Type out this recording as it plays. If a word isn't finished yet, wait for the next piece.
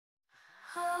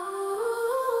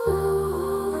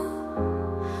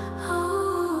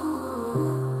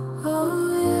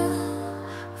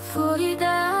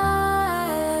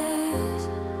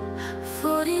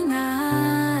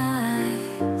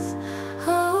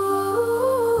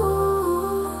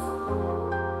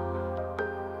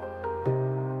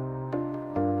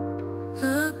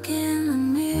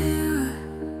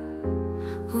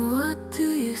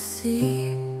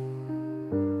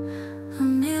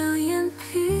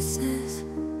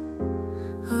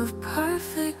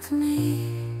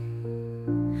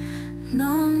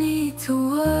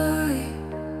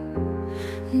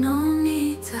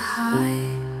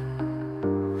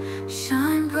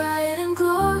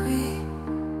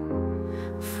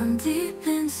deep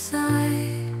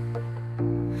inside.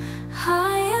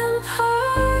 I am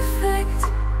perfect,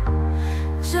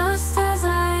 just as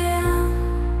I am.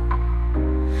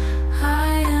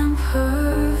 I am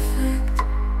perfect,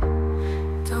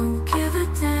 don't give a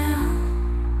damn.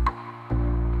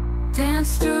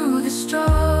 Dance through the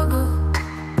struggle,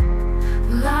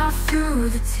 laugh through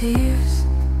the tears.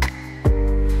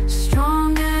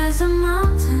 Strong as a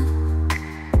mountain,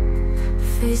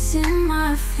 facing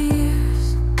my fears.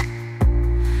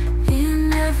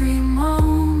 In every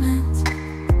moment,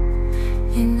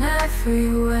 in every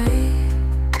way,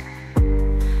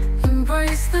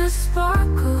 embrace the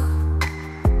sparkle,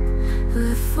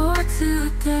 live for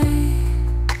today.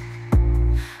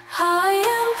 I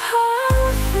am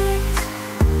perfect,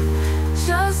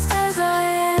 just as I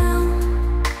am.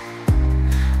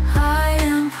 I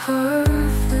am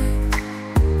perfect,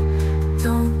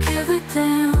 don't give a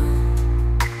damn.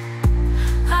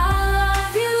 I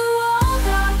love you all,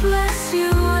 God bless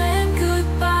you, and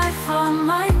goodbye for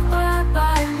Mike,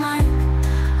 bye-bye Mike.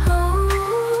 Oh,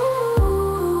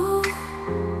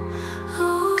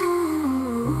 oh,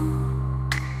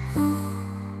 oh.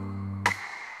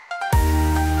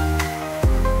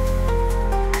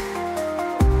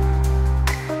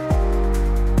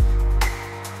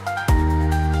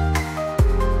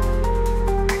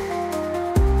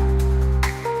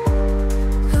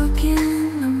 Look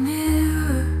in the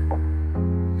mirror,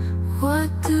 what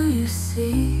do you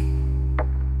see?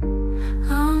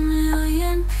 A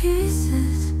million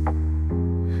pieces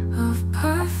of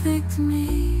perfect me.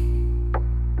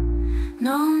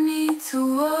 No need to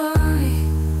worry,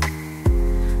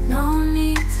 no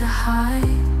need to hide.